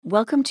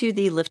Welcome to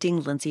the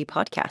Lifting Lindsay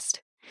podcast.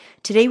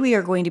 Today we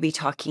are going to be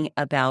talking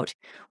about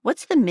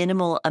what's the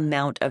minimal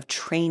amount of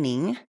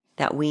training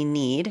that we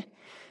need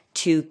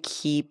to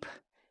keep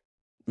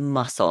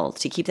muscle,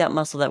 to keep that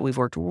muscle that we've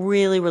worked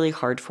really, really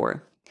hard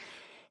for.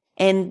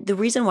 And the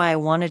reason why I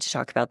wanted to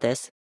talk about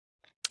this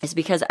is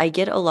because I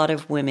get a lot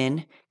of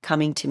women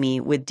coming to me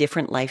with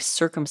different life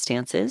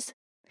circumstances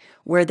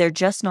where they're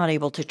just not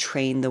able to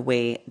train the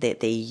way that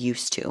they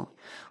used to.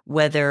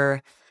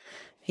 Whether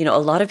a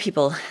lot of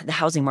people, the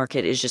housing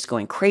market is just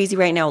going crazy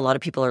right now. A lot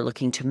of people are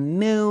looking to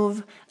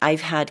move.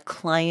 I've had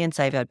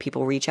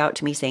people reach out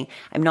to me saying,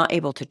 I'm not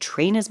able to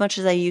train as much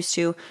as I used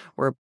to.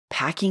 We're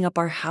packing up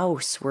our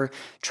house. We're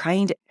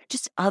trying to,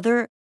 just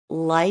other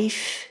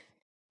life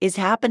is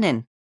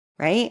happening,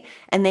 right?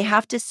 And they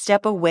have to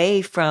step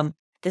away from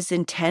this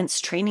intense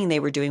training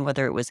they were doing,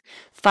 whether it was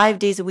 5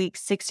 days a week,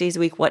 6 days a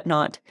week,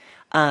 whatnot,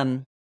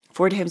 4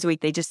 times a week.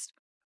 They just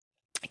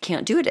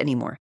can't do it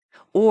anymore.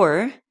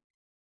 Or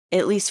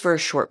at least for a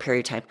short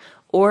period of time.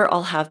 Or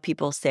I'll have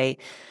people say,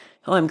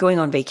 oh, I'm going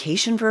on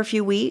vacation for a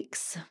few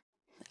weeks.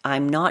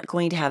 I'm not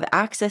going to have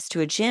access to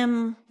a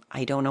gym.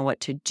 I don't know what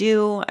to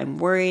do. I'm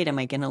worried. Am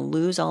I going to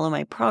lose all of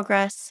my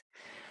progress?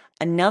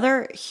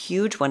 Another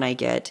huge one I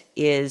get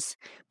is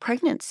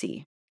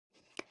pregnancy.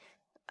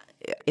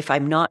 If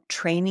I'm not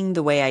training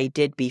the way I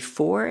did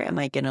before, am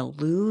I going to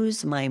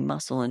lose my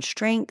muscle and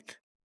strength?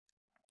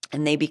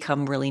 And they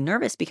become really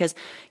nervous because,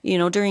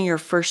 during your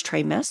first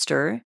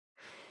trimester,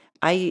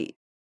 I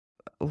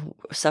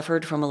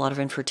suffered from a lot of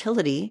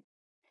infertility.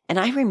 And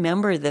I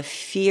remember the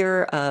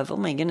fear of, oh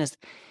my goodness,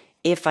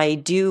 if I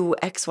do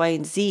X, Y,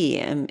 and Z,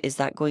 is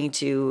that going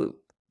to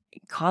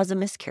cause a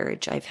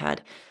miscarriage? I've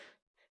had,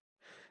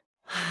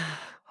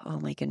 oh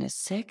my goodness,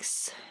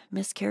 6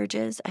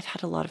 miscarriages. I've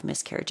had a lot of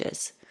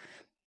miscarriages.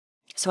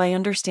 So I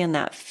understand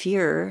that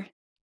fear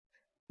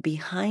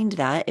behind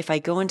that. If I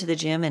go into the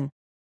gym and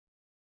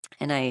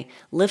I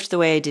lift the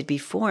way I did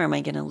before, am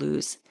I going to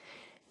lose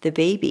the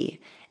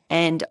baby?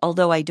 And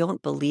although I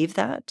don't believe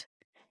that,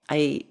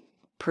 I've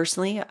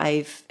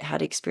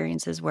had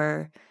experiences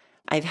where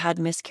I've had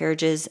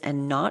miscarriages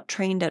and not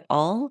trained at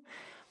all.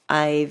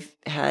 I've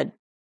had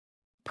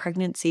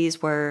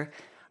pregnancies where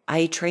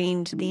I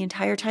trained the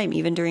entire time,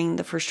 even during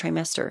the first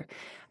trimester.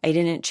 I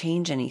didn't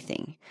change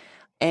anything.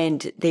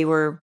 And they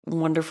were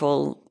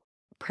wonderful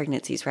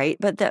pregnancies, right?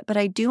 But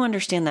I do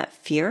understand that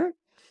fear.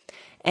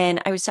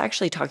 And I was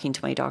actually talking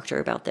to my doctor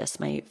about this,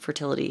 my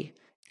fertility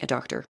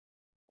doctor.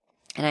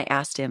 And I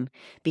asked him,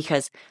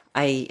 because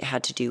I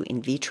had to do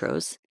in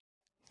vitros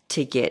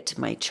to get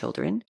my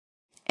children.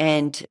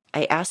 And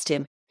I asked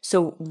him,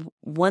 so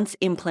once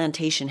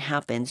implantation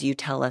happens, you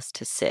tell us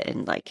to sit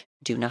and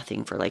do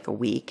nothing for a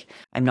week.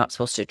 I'm not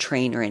supposed to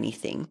train or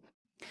anything.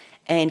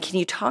 And can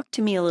you talk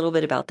to me a little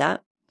bit about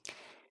that?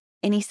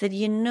 And he said,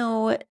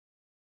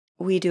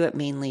 we do it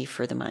mainly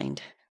for the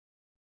mind.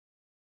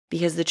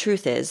 Because the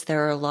truth is,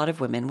 there are a lot of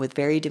women with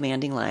very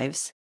demanding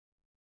lives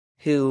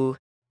who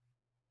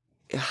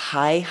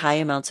high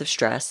amounts of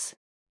stress,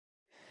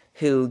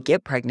 who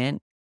get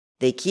pregnant,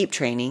 they keep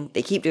training,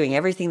 they keep doing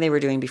everything they were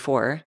doing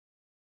before,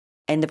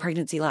 and the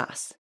pregnancy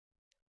lasts.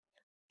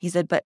 He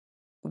said, but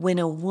when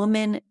a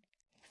woman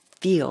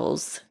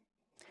feels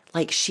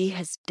like she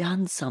has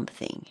done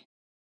something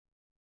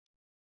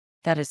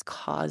that has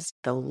caused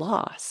the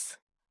loss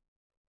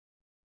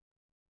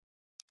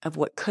of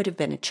what could have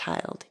been a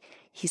child,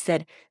 he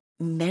said,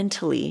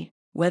 mentally,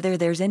 whether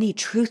there's any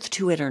truth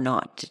to it or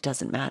not, it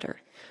doesn't matter.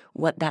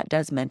 What that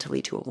does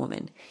mentally to a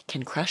woman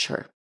can crush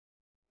her.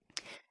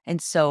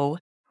 And so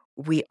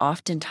we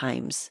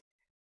oftentimes,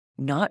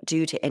 not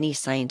due to any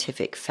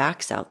scientific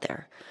facts out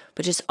there,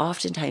 but just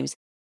oftentimes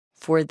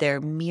for their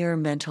mere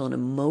mental and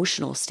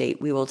emotional state,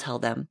 we will tell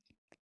them,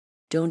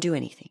 don't do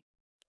anything.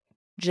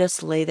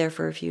 Just lay there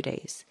for a few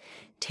days.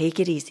 Take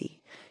it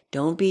easy.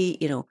 Don't be,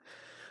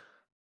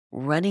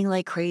 running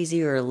like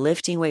crazy or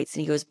lifting weights.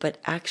 And he goes, but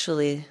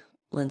actually,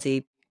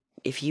 Lindsay,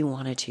 if you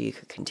wanted to, you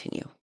could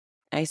continue.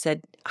 I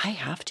said, I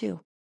have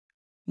to.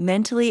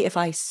 Mentally, if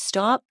I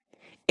stop,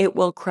 it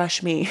will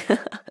crush me.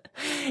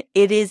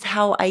 It is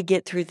how I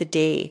get through the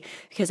day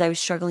because I was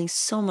struggling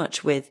so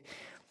much with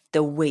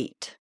the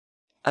weight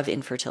of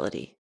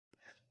infertility.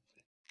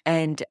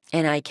 And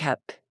I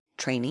kept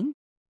training.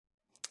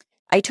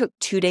 I took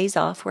 2 days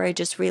off where I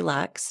just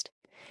relaxed.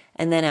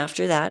 And then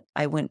after that,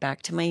 I went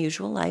back to my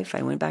usual life.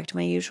 I went back to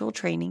my usual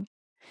training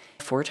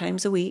 4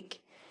 times a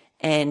week.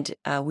 And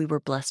we were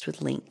blessed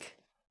with Link.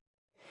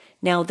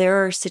 Now,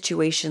 there are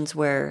situations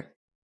where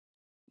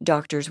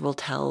doctors will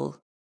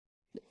tell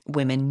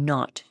women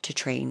not to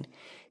train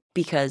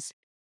because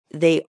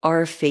they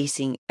are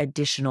facing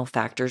additional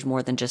factors,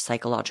 more than just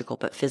psychological,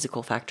 but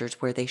physical factors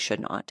where they should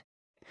not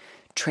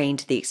train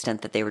to the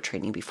extent that they were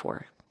training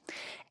before.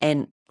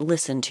 And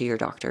listen to your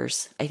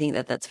doctors. I think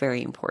that that's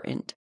very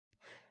important.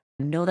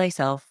 Know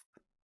thyself.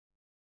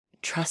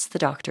 Trust the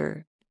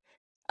doctor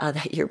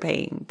that you're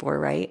paying for,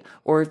 right?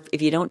 Or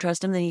if you don't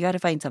trust them, then you got to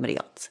find somebody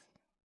else.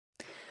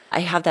 I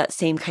have that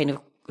same kind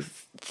of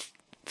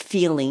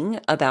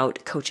feeling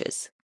about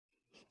coaches.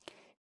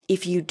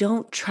 if you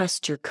don't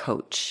trust your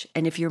coach,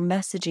 and if you're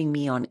messaging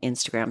me on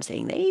Instagram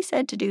saying they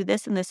said to do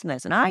this and this and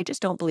this, and I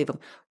just don't believe them,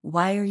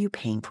 why are you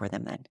paying for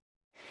them then?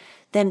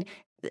 Then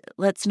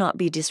let's not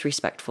be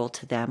disrespectful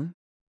to them.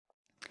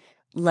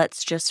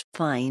 Let's just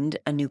find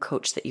a new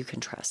coach that you can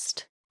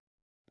trust.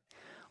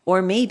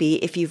 Or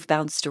maybe if you've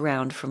bounced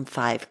around from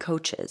 5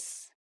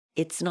 coaches,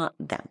 it's not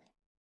them.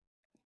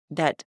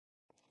 That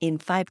in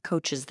 5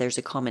 coaches, there's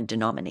a common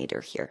denominator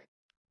here.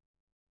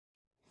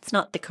 It's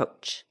not the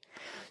coach.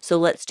 So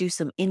let's do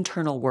some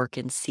internal work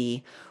and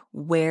see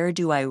what's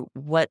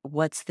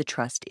the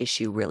trust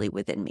issue really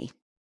within me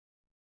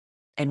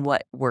and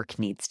what work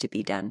needs to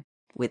be done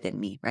within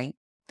me, right?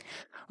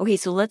 Okay,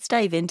 so let's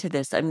dive into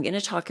this. I'm going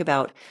to talk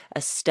about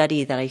a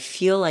study that I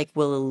feel like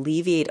will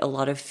alleviate a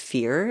lot of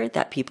fear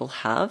that people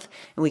have,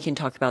 and we can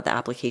talk about the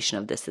application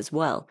of this as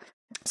well.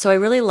 So I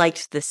really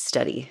liked this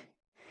study.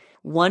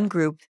 One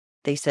group,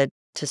 they said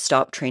to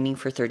stop training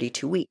for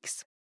 32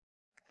 weeks.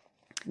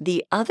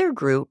 The other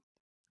group,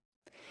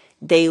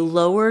 they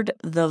lowered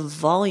the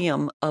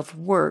volume of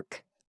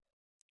work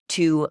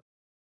to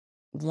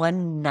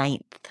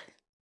 1/9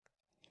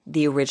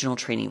 the original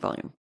training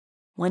volume.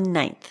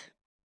 1/9.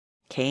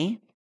 Okay?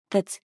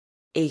 That's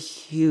a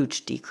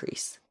huge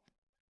decrease.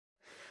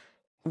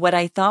 What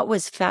I thought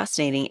was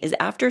fascinating is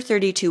after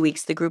 32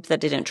 weeks, the group that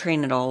didn't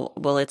train at all,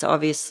 well, it's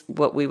obvious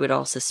what we would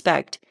all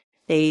suspect,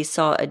 they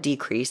saw a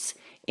decrease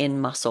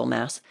in muscle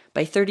mass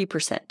by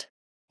 30%.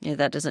 Yeah,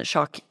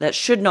 that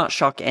should not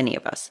shock any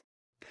of us.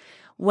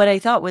 What I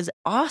thought was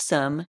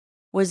awesome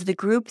was the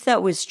group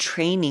that was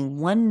training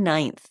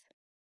 1/9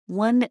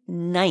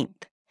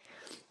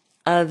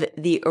 of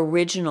the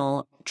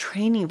original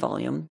training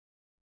volume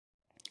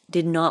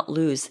did not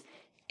lose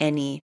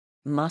any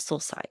muscle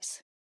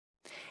size.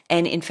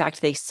 And in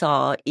fact, they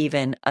saw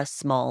even a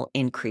small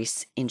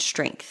increase in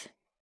strength.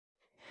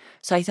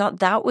 So I thought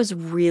that was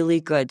really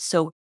good.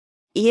 So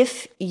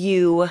if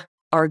you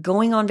are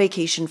going on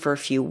vacation for a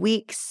few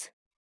weeks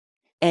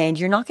and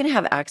you're not going to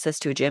have access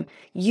to a gym,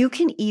 you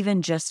can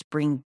even just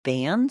bring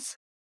bands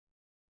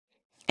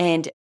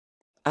and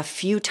a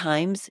few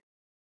times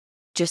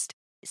just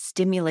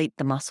stimulate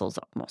the muscles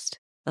almost.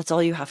 That's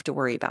all you have to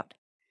worry about.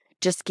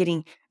 Just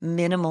getting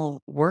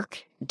minimal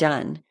work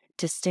done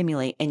to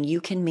stimulate, and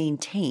you can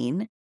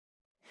maintain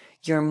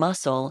your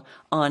muscle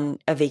on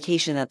a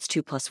vacation that's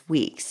 2+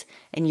 weeks,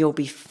 and you'll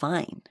be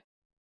fine.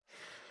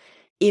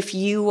 If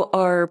you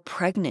are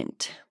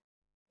pregnant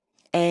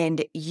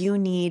and you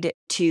need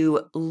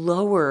to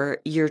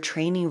lower your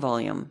training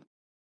volume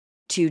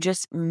to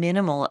just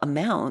minimal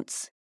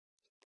amounts,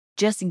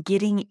 just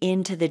getting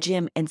into the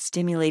gym and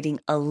stimulating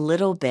a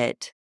little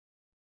bit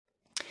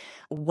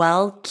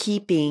while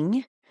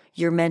keeping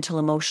your mental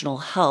emotional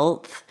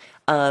health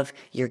of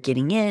you're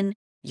getting in,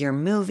 you're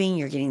moving,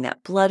 you're getting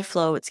that blood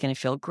flow, it's going to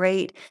feel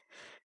great.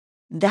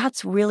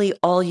 That's really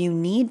all you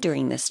need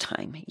during this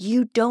time.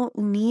 You don't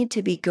need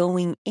to be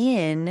going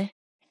in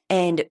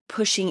and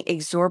pushing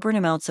exorbitant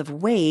amounts of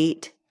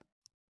weight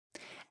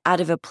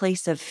out of a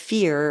place of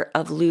fear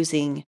of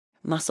losing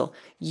muscle.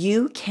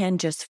 You can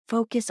just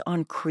focus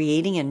on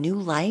creating a new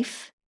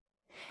life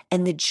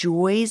and the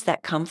joys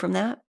that come from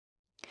that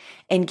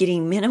and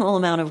getting minimal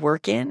amount of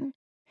work in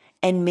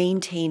and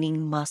maintaining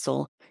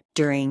muscle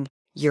during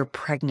your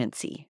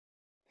pregnancy.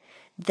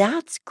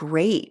 That's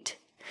great.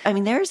 I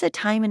mean, there's a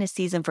time and a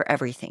season for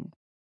everything.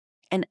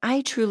 And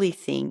I truly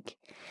think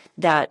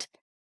that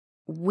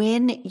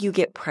when you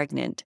get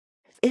pregnant,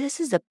 this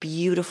is a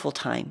beautiful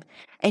time.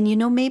 And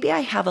maybe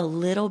I have a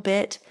little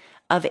bit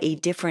of a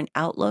different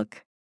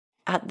outlook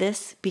at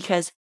this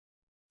because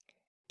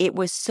it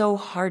was so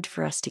hard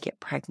for us to get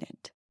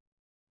pregnant.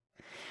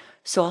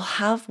 So I'll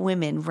have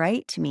women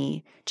write to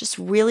me just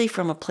really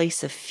from a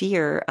place of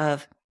fear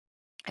of,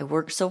 I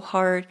worked so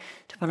hard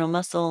to put on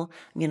muscle,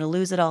 I'm going to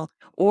lose it all.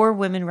 Or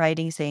women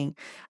writing saying,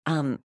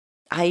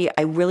 I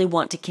really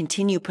want to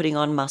continue putting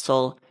on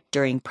muscle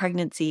during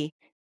pregnancy.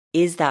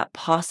 Is that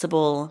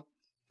possible?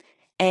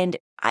 And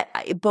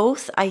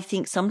both, I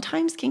think,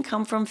 sometimes can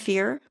come from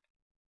fear.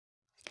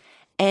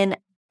 And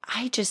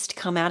I just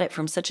come at it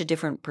from such a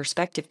different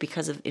perspective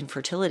because of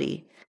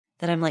infertility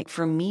that I'm like,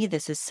 for me,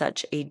 this is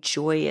such a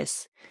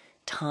joyous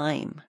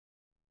time.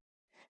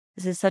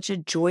 This is such a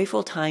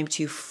joyful time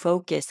to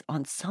focus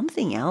on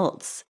something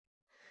else,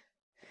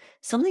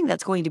 something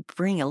that's going to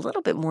bring a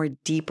little bit more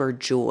deeper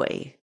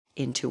joy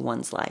into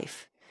one's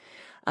life.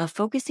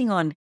 Focusing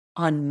on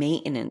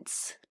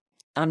maintenance,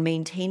 on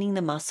maintaining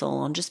the muscle,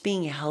 on just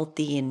being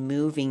healthy and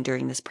moving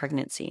during this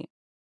pregnancy.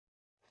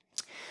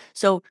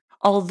 So,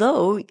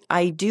 although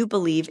I do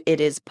believe it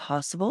is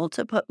possible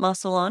to put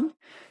muscle on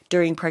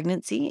during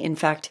pregnancy, in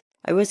fact,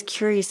 I was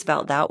curious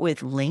about that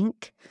with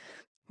Link.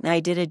 I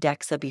did a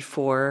DEXA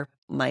before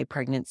my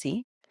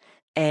pregnancy,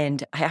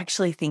 and I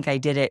actually think I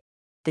did it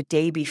the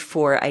day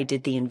before I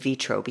did the in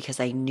vitro because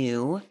I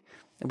knew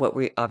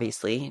we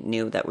obviously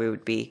knew that we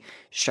would be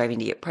striving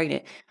to get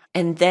pregnant.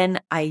 And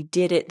then I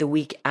did it the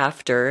week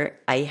after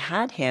I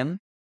had him,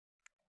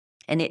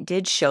 and it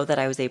did show that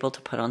I was able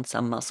to put on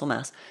some muscle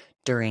mass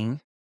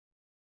during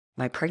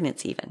my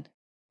pregnancy even.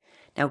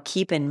 Now,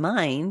 keep in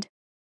mind,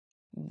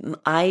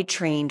 I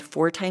trained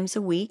 4 times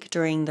a week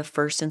during the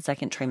first and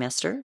second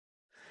trimester.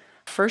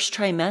 First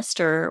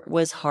trimester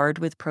was hard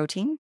with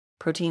protein.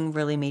 Protein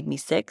really made me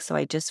sick, so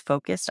I just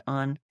focused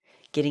on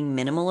getting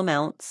minimal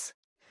amounts.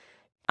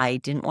 I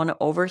didn't want to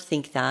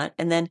overthink that.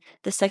 And then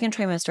the second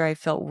trimester, I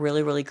felt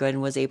really, really good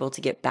and was able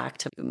to get back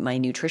to my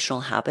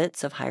nutritional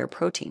habits of higher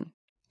protein.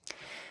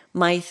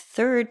 My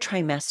third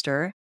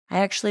trimester, I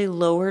actually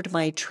lowered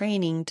my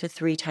training to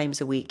 3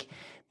 times a week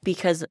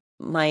because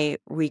my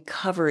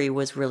recovery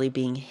was really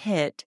being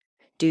hit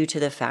due to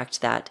the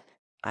fact that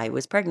I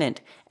was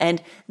pregnant.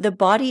 And the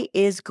body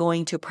is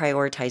going to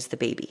prioritize the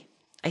baby.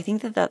 I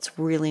think that that's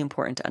really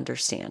important to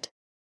understand.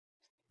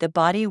 The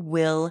body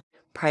will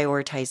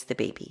prioritize the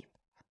baby.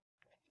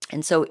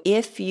 And so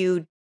if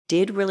you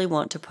did really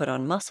want to put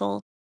on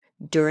muscle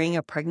during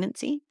a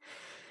pregnancy,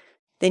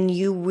 then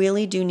you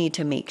really do need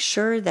to make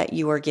sure that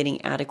you are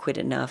getting adequate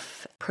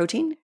enough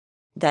protein,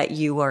 that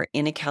you are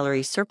in a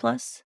calorie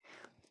surplus,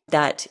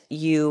 that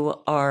you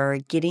are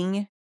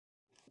getting,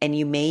 and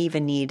you may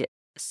even need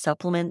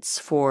supplements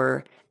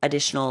for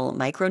additional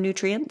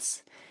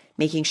micronutrients,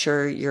 making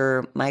sure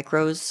your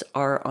micros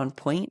are on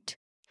point.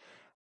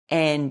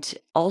 And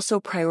also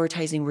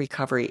prioritizing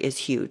recovery is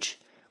huge,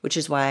 which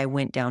is why I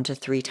went down to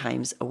 3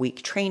 times a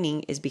week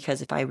training, is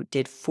because if I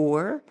did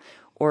 4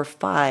 or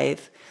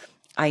 5,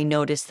 I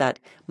noticed that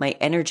my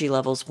energy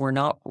levels were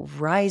not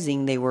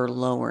rising, they were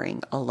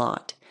lowering a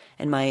lot.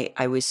 And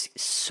I was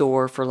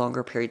sore for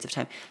longer periods of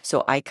time.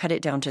 So I cut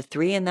it down to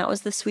 3, and that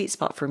was the sweet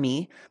spot for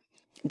me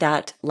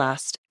that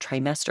last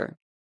trimester.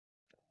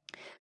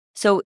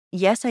 So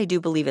yes, I do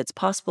believe it's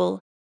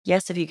possible.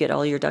 Yes, if you get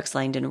all your ducks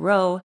lined in a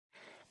row.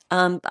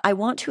 I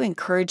want to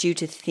encourage you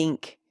to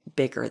think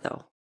bigger,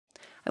 though.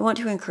 I want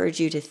to encourage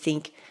you to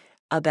think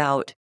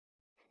about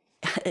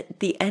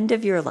the end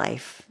of your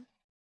life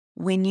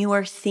when you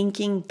are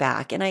thinking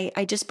back. And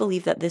I just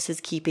believe that this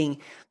is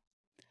keeping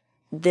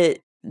the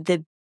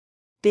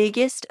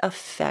biggest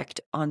effect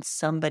on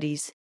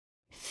somebody's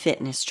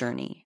fitness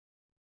journey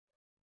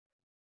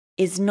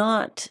is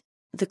not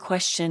the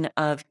question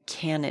of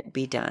can it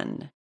be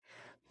done,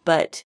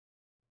 but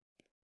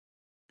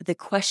the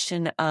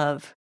question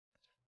of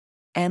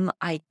am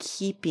I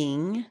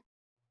keeping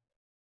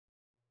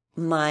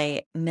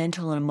my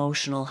mental and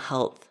emotional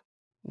health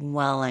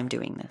while I'm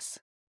doing this?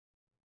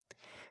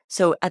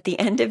 So at the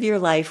end of your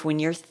life, when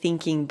you're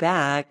thinking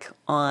back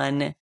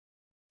on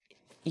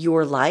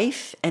your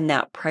life and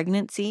that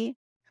pregnancy,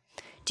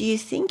 do you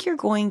think you're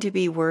going to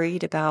be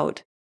worried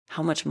about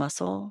how much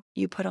muscle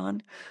you put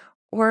on?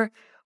 Or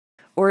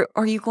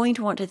are you going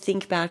to want to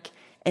think back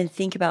and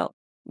think about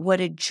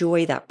what a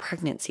joy that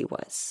pregnancy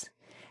was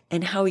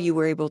and how you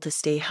were able to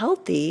stay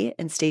healthy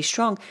and stay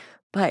strong,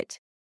 but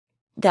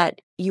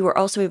that you were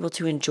also able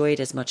to enjoy it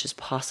as much as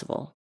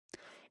possible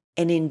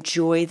and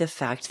enjoy the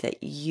fact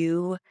that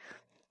you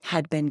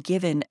had been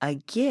given a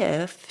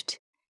gift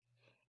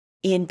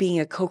in being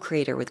a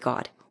co-creator with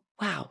God?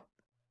 Wow,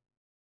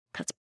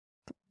 that's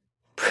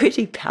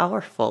pretty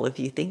powerful if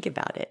you think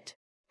about it.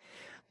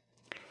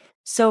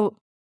 So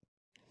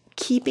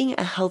keeping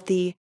a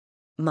healthy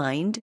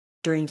mind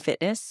during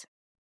fitness,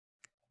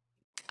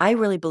 I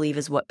really believe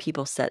is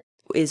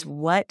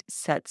what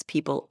sets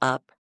people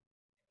up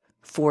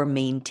for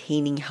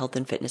maintaining health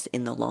and fitness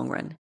in the long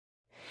run.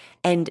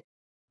 And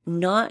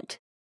not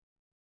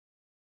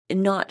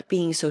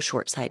being so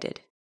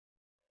short-sighted,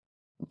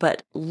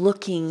 but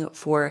looking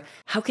for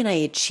how can I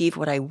achieve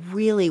what I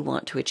really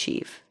want to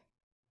achieve?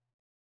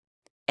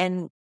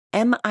 And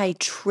am I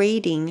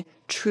trading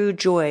true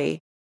joy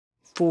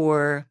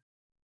for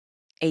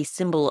a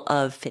symbol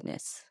of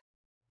fitness,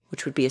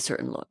 which would be a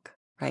certain look,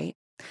 right?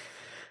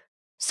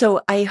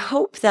 So I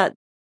hope that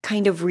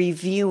kind of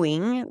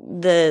reviewing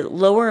the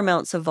lower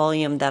amounts of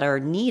volume that are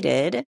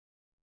needed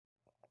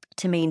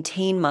to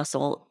maintain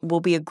muscle will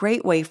be a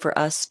great way for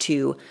us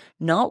to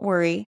not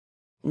worry,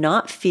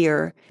 not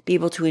fear, be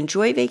able to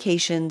enjoy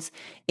vacations,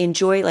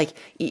 enjoy, like,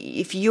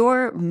 if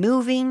you're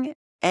moving,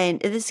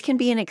 and this can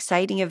be an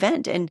exciting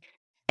event,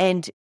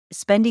 and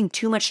spending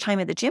too much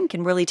time at the gym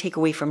can really take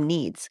away from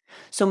needs.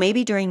 So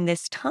maybe during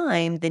this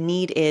time, the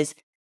need is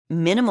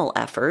minimal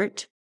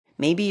effort.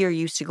 Maybe you're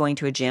used to going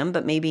to a gym,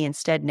 but maybe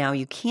instead now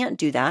you can't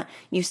do that.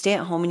 You stay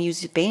at home and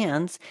use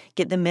bands,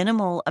 get the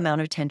minimal amount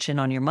of tension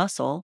on your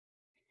muscle,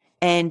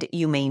 and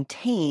you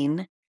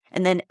maintain.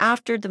 And then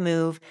after the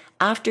move,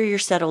 after you're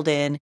settled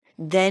in,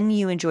 then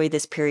you enjoy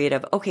this period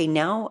of, okay,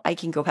 now I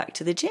can go back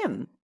to the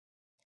gym.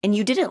 And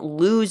you didn't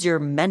lose your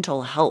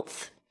mental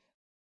health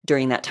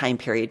during that time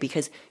period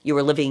because you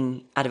were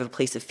living out of a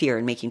place of fear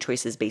and making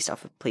choices based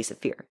off of a place of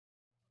fear.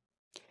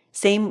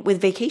 Same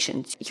with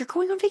vacations. You're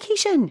going on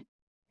vacation.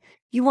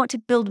 You want to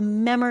build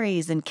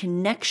memories and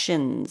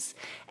connections.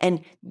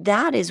 And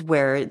that is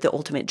where the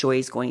ultimate joy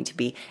is going to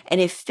be.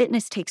 And if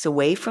fitness takes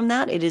away from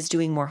that, it is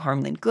doing more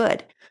harm than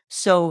good.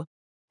 So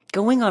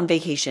going on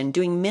vacation,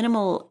 doing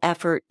minimal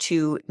effort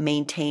to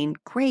maintain,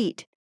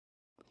 great.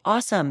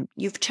 Awesome.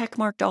 You've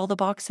checkmarked all the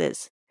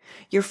boxes.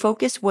 Your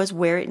focus was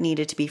where it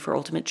needed to be for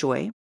ultimate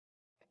joy.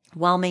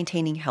 while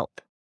maintaining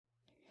health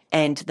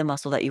and the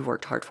muscle that you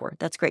worked hard for.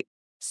 That's great.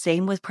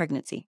 Same with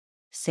pregnancy.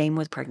 Same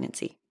with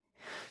pregnancy.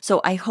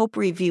 So I hope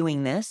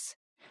reviewing this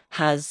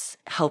has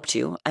helped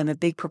you. I'm a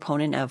big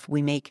proponent of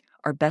we make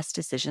our best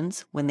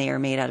decisions when they are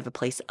made out of a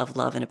place of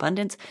love and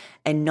abundance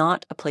and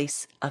not a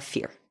place of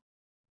fear.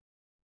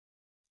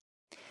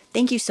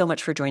 Thank you so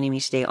much for joining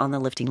me today on the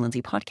Lifting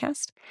Lindsay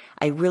podcast.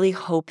 I really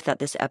hope that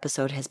this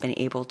episode has been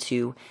able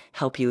to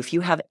help you. If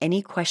you have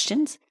any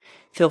questions,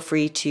 feel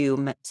free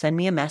to send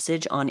me a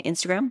message on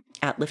Instagram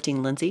at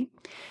Lifting Lindsay.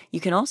 You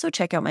can also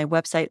check out my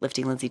website,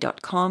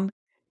 liftinglindsay.com,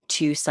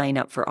 to sign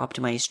up for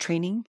optimized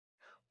training,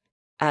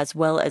 as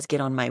well as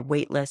get on my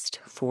wait list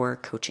for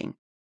coaching.